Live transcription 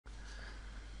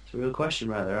It's a real question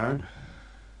right there, Aaron.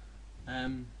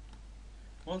 Um,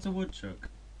 what's a woodchuck?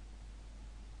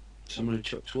 Somebody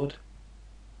chucks wood.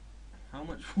 How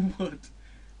much wood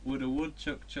would a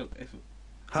woodchuck chuck if...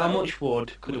 How much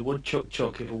wood could a woodchuck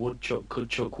chuck if a woodchuck could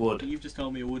chuck wood? You've just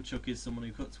told me a woodchuck is someone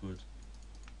who cuts wood.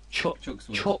 Chucks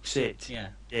wood. Chucks it. Yeah.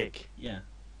 Dick. Yeah.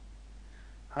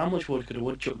 How much wood could a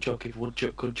woodchuck chuck if a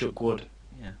woodchuck could chuck wood?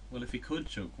 Yeah. Well, if he could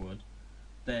chuck wood,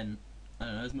 then, I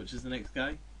don't know, as much as the next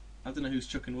guy. I don't know who's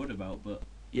chucking wood about, but...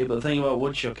 Yeah, but the thing about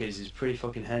woodchuck is he's pretty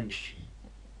fucking hench.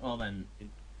 Well then...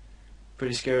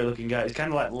 Pretty scary looking guy. He's kind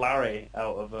of like Larry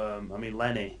out of,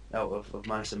 Lenny out of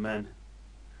Mice and Men.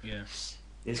 Yeah.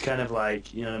 He's kind of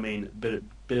like, you know what I mean, bit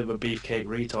of a beefcake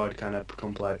retard kind of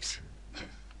complex.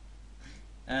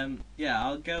 Yeah,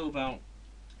 I'll go about...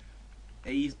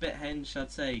 He's a bit hench, I'd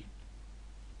say.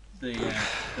 The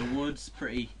wood's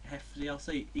pretty hefty, I'll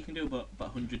say. He can do about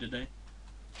 100 a day.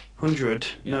 100?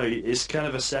 Yeah. No, it's kind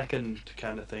of a second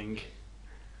kind of thing.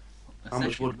 How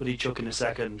much wood would he chuck in a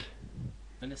second?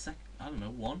 In a second? I don't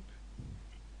know, one?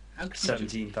 How could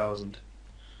 17,000.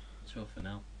 Sure for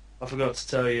now. I forgot to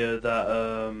tell you that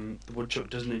the woodchuck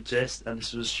doesn't exist, and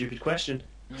this was a stupid question.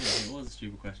 Yeah, it was a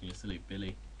stupid question, you silly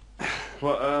Billy.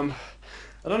 Well,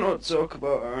 I don't know what to talk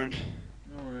about, Aaron.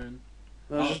 Alright.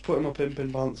 I was just putting my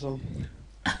pimping pants on.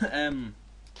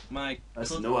 My I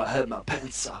cousin, know I had my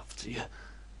pants off to you.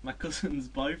 my cousin's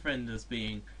boyfriend has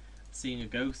been seeing a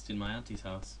ghost in my auntie's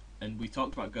house. And we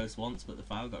talked about ghosts once, but the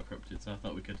file got corrupted, so I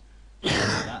thought we could talk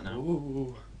about that now.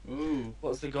 Ooh. Ooh.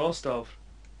 What's the ghost of?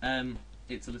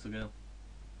 It's a little girl.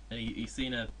 And he's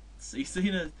seen her...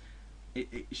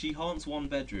 She haunts one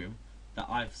bedroom that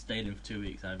I've stayed in for 2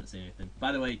 weeks. I haven't seen anything.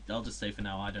 By the way, I'll just say for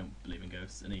now, I don't believe in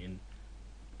ghosts, and Ian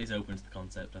is open to the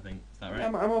concept, I think. Is that right?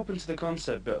 I'm open to the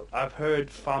concept, but I've heard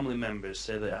family members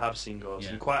say they have seen ghosts,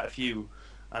 Yeah. and quite a few,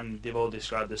 and they've all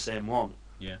described the same one.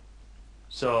 Yeah.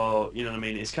 So, you know what I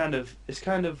mean? It's kind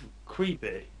of creepy,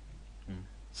 I Hmm.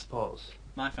 suppose.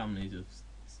 My family have...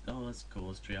 Oh, that's cool,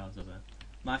 there's treehouse over there.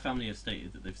 My family have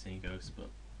stated that they've seen ghosts, but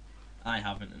I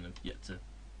haven't and have yet to,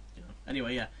 you know.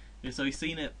 Anyway, yeah. So he's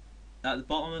seen it at the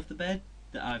bottom of the bed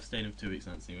that I've stayed in for 2 weeks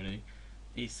and haven't seen any.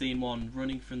 He's seen one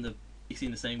running from the... He's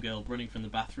seen the same girl running from the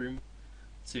bathroom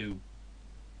to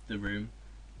the room,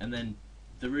 and then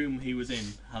the room he was in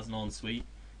has an ensuite,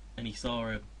 and he saw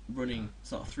her running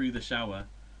sort of through the shower,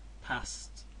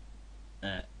 past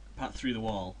through the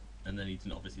wall, and then he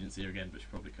obviously didn't see her again, but she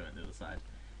probably came out the other side.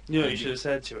 You know what you should have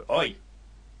said to her? Oi!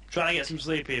 Try and get some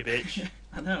sleep here, bitch.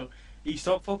 I know.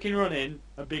 Stop fucking running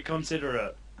and be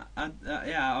considerate.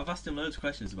 Yeah, I've asked him loads of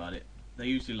questions about it. They're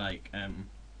usually like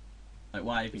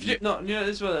why haven't you... No, you know,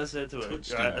 this is what I said to her.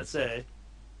 Touched Right, her. I'd say,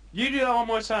 you do that one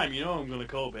more time, you know I'm gonna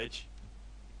call, bitch.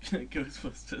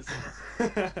 Ghostbusters.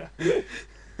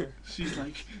 She's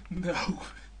like, no.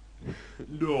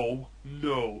 No.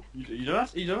 You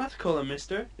don't have to call him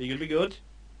Mister. Are you gonna be good?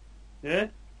 Yeah.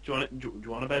 Do you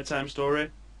want a bedtime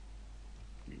story?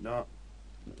 No.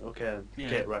 Okay. Yeah.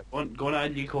 Okay. Right. Go and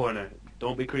hide in your corner.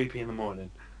 Don't be creepy in the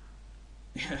morning.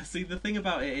 Yeah, see, the thing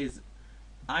about it is,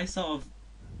 I sort of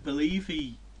believe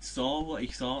he saw what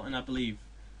he saw, and I believe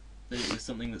that it was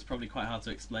something that's probably quite hard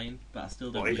to explain, but I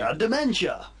still don't Boy, he believe had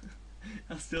dementia.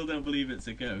 I still don't believe it's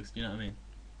a ghost, you know what I mean?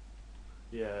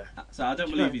 Yeah. So I don't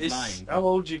believe he's lying. How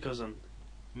old's your cousin?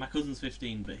 My cousin's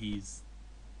 15, but he's...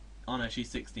 Oh no, she's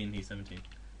 16, he's 17.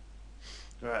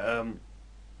 Right.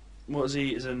 What does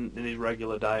he eat in his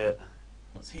regular diet?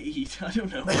 What's he eat? I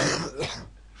don't know.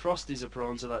 Frosties are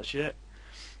prone to that shit.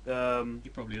 He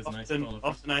probably has a nice ball of...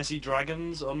 Often I see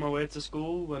dragons on my way to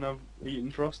school when I'm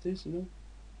eating Frosties, you know?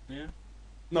 Yeah.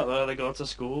 Not that I go to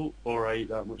school or I eat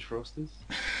that much Frosties.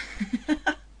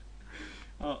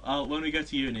 When we go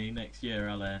to uni next year,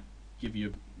 I'll give you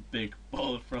a big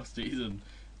ball of Frosties and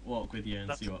walk with you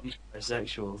and see what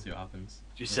sexual. happens.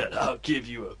 You said I'll give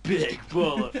you a big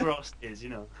bowl of Frosties, you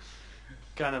know.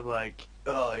 Kind of like,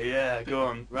 oh yeah, go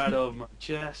on, right over my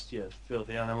chest, you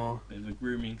filthy animal. Bit of a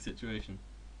grooming situation.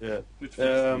 Yeah. With Do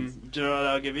Frosties. you know what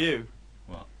I'll give you?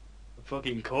 What? A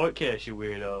fucking court case, you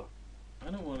weirdo.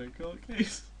 I don't want a court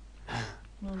case.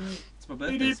 No, no. It's my You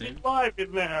birthday need soon. me live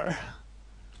in there.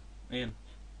 Ian.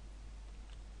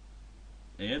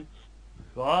 Ian?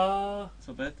 What? It's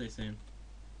my birthday soon.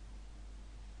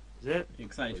 Is it? You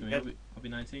excited for me? I'll be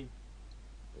 19.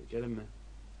 What are you getting me?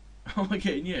 Oh, am I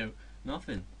getting you?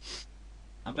 Nothing.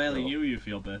 I barely knew you for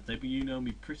your birthday, but you know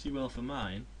me pretty well for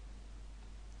mine.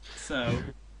 So,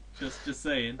 just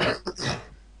saying.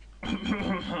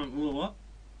 Well, what?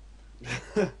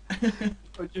 Do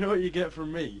you know what you get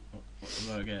from me? What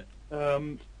do I get?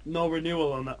 No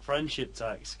renewal on that friendship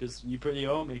tax, because you pretty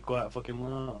owe me quite a fucking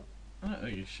lot. I don't owe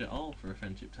you shit all for a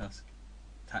friendship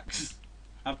tax.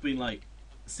 I've been like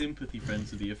sympathy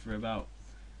friends with you for about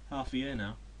half a year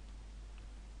now,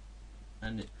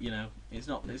 and you know it's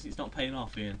not paying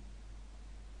off, Ian.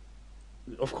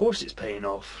 Of course it's paying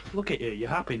off. Look at you. You're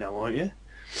happy now, aren't you?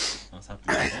 I was happy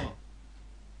before.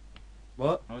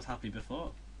 What? I was happy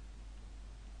before.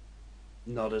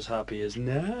 Not as happy as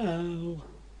now.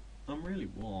 I'm really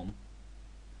warm.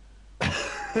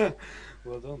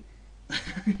 Well done.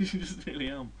 You just really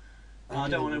am. Oh, I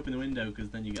don't want to open the window because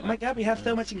then you get Oh like. my god, we have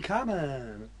so much in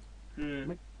common. Hmm. Oh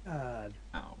my god.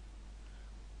 Ow.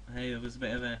 Hey, there was a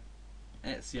bit of a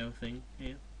Ezio thing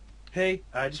here. Hey,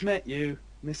 I just met you.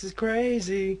 This is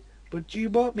crazy, but you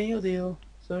bought me a deal,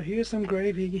 so here's some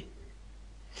gravy.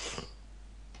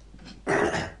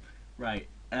 Right.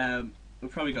 We've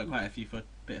probably got quite a few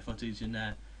bit of footage in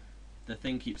there. The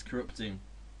thing keeps corrupting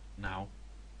now.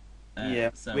 Yeah,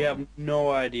 so, we have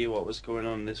no idea what was going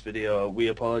on in this video. We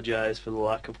apologise for the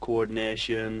lack of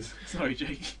coordination. Sorry,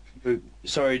 Jake.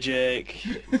 Sorry, Jake.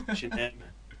 What's your name?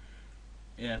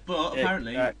 Yeah, but Jake,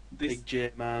 apparently this Big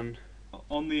J man.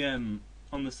 on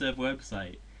the server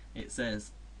website it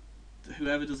says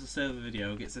whoever does a server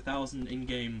video gets 1,000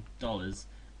 in-game dollars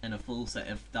and a full set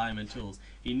of diamond tools.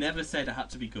 He never said it had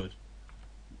to be good.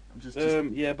 I'm just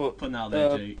Yeah, but putting out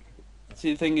there, Jake.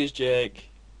 see, the thing is, Jake,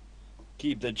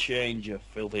 keep the change, you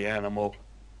filthy animal.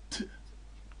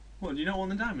 What, do you not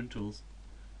want the diamond tools?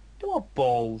 What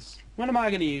balls? When am I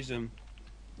going to use them?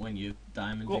 When you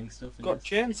diamonding stuff? I Got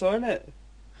guess. chainsaw in it.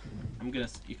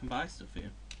 You can buy stuff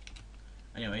here.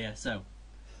 Anyway, yeah, so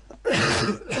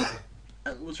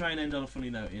we'll try and end on a funny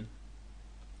note, Ian.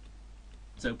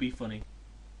 So be funny.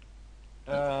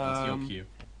 That's your cue.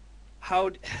 How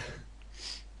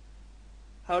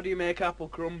do you make apple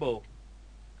crumble?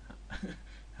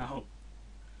 How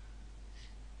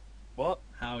What?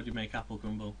 do you make apple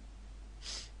crumble?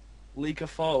 Leak a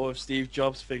photo of Steve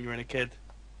Jobs fingering a kid.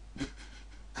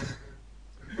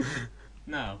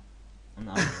 No, I'm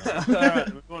not having that.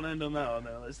 Alright, we won't end on that one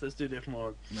now. Let's do a different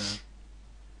one. No.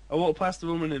 I walked past a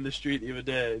woman in the street the other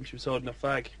day and she was holding a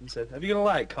fag and said, "Have you got a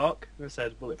light, cock?" And I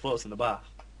said, "Well, it floats in the bath."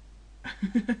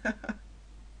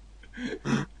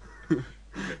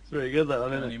 It's very good, that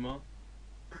one, Got isn't any more?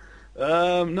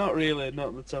 it? Not really. Not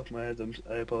on the top of my head.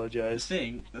 I apologise.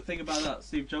 The thing about that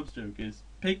Steve Jobs joke is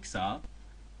Pixar.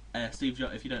 Steve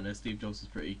Jobs. If you don't know, Steve Jobs was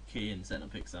pretty key in setting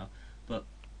up Pixar, but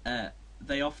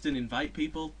they often invite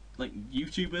people like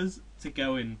YouTubers to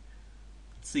go and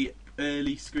see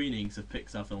early screenings of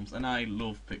Pixar films, and I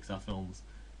love Pixar films.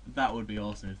 That would be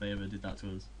awesome if they ever did that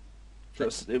to us.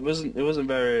 It wasn't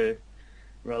very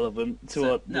relevant to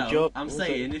what the joke. I'm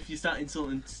saying if you start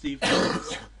insulting Steve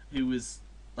Jobs, who was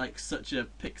like such a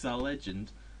Pixar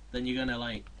legend, then you're gonna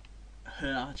like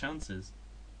hurt our chances.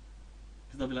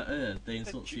 Because they'll be like, they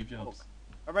insult Steve Jobs.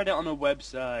 I read it on a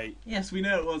website. Yes, we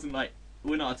know it wasn't like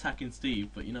we're not attacking Steve,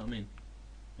 but you know what I mean.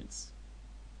 It's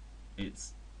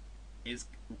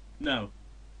no,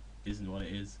 isn't what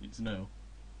it is. It's no.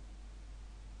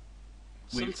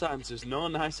 Sometimes there's no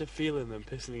nicer feeling than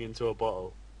pissing into a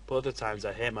bottle, but other times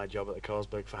I hate my job at the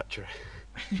Carlsberg factory.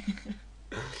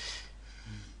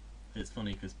 It's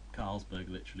funny because Carlsberg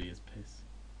literally is piss.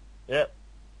 Yep.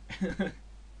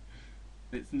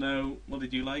 It's no. What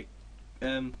did you like?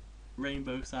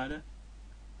 Rainbow cider.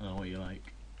 I don't know what you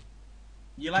like.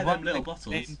 You like them little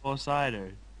bottles. Rainbow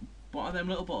cider. What are them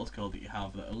little bottles called that you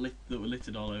have that were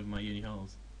littered all over my uni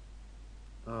halls?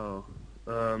 Oh,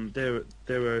 they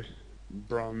were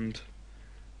brand,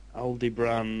 Aldi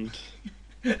brand,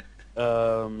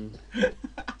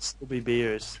 Stubby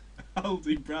beers.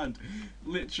 Aldi brand.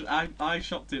 Literally, I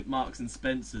shopped at Marks and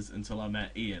Spencer's until I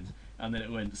met Ian, and then it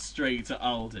went straight to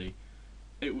Aldi.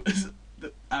 It was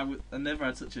I never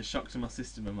had such a shock to my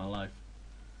system in my life.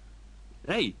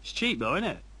 Hey, it's cheap though, isn't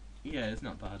it? Yeah, it's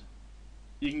not bad.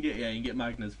 You can get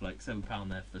Magners for like £7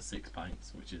 there for 6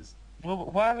 pints, which is. Well,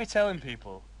 why are we telling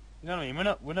people? You know what I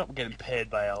mean? We're not getting paid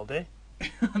by Aldi.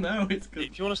 No, it's good.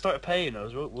 If you want to start paying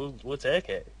us, we'll take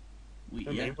it.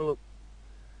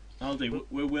 Aldi,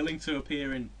 we're willing to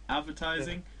appear in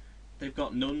advertising. Yeah. They've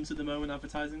got nuns at the moment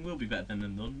advertising. We'll be better than the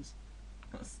nuns.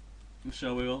 I'm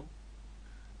sure we will.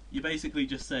 You basically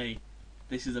just say,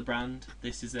 "This is a brand.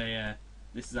 This is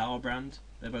our brand.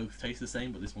 They both taste the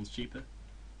same, but this one's cheaper."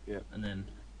 Yeah. And then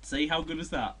see how good is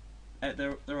that?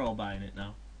 They're all buying it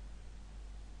now.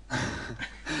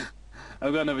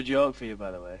 I've got another joke for you, by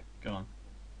the way. Go on.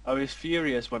 I was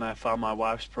furious when I found my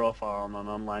wife's profile on an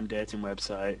online dating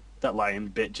website. That lying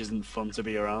bitch isn't fun to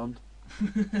be around.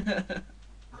 Evil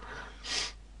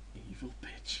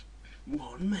bitch.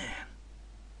 One man.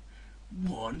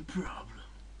 One problem.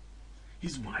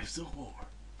 His wife's a whore.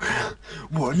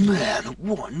 One man,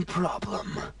 one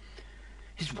problem.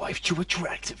 His wife's too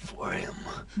attractive for him.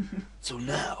 So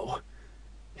now,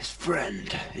 his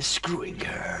friend is screwing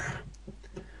her.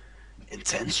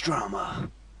 Intense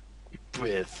drama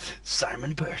with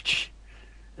Simon Birch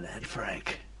and Anne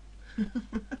Frank.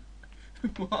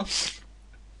 What?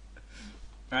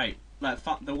 Right, like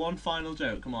the one final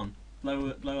joke. Come on,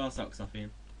 blow our socks off,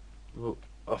 Ian.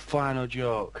 A final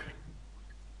joke.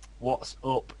 What's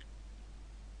up?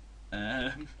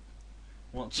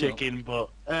 What's Chicken butt.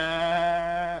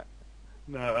 No,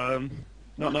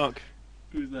 knock knock.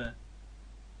 Who's there?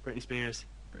 Britney Spears.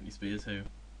 Britney Spears. Who?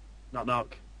 Knock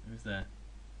knock. Who's there?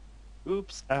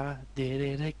 Oops, I did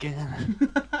it again.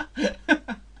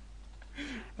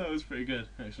 That was pretty good,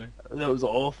 actually. That was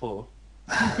awful.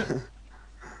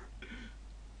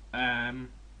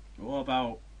 What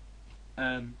about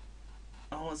oh,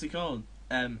 what's he called?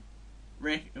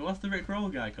 Rick. What's the Rick Roll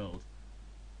guy called?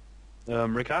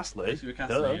 Rick Astley. Rick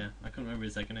Astley. Yeah, I couldn't remember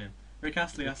his second name. Rick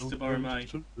Astley asked to borrow my.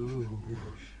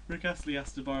 Rick Astley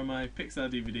asked to borrow my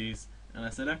Pixar DVDs, and I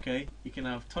said, okay, you can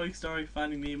have Toy Story,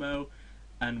 Finding Nemo,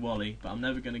 and Wall-E, but I'm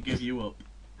never going to give you up.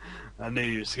 I knew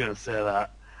you was gonna say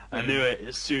that. I knew it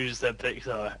as soon as you said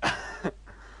Pixar.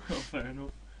 Oh, fair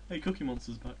enough. Hey, Cookie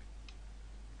Monster's back.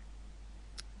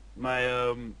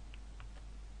 My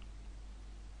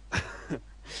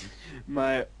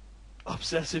my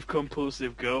obsessive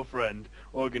compulsive girlfriend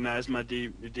organised my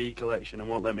DVD collection and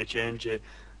won't let me change it.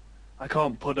 I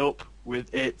can't put up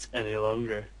with it any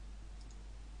longer.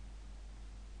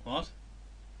 What?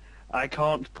 I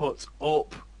can't put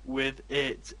up with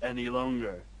it any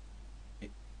longer.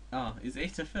 Ah, is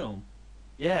it a film?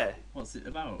 Yeah, What's it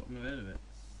about? I've never heard of it.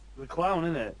 the clown,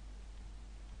 innit?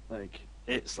 Like,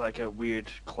 it's like a weird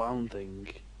clown thing.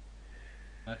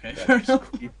 Okay, fair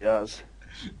enough. Yes.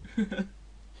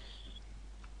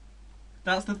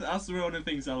 That's one of the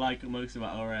things I like most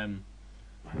about our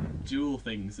dual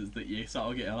things, is that you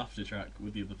sort of get a laughter track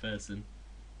with the other person.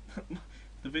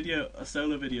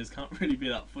 Solo videos can't really be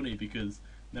that funny because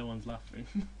no one's laughing.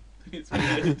 It's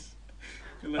weird.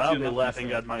 Unless I'll you're be laughing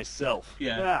yourself. at myself.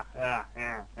 Yeah.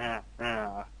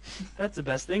 That's the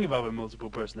best thing about with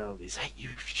multiple personalities. Hey, you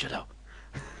shut up.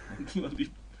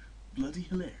 bloody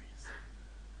hilarious.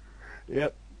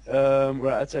 Yep.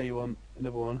 Right, I'll tell you one.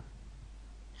 Another one.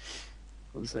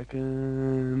 1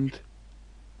 second.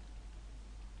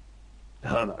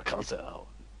 Oh no, I can't say that one.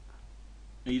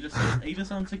 Are you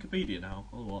just on Wikipedia now,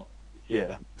 or what?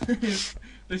 Yeah.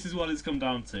 This is what it's come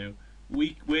down to.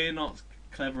 We're not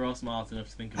clever or smart enough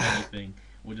to think of anything.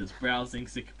 We're just browsing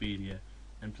Wikipedia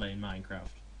and playing Minecraft.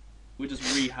 We're just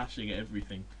rehashing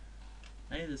everything.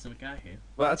 Hey, there's some guy here.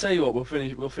 Well, I'll tell you what.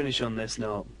 We'll finish on this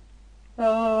note.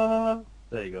 There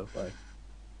you go. Bye.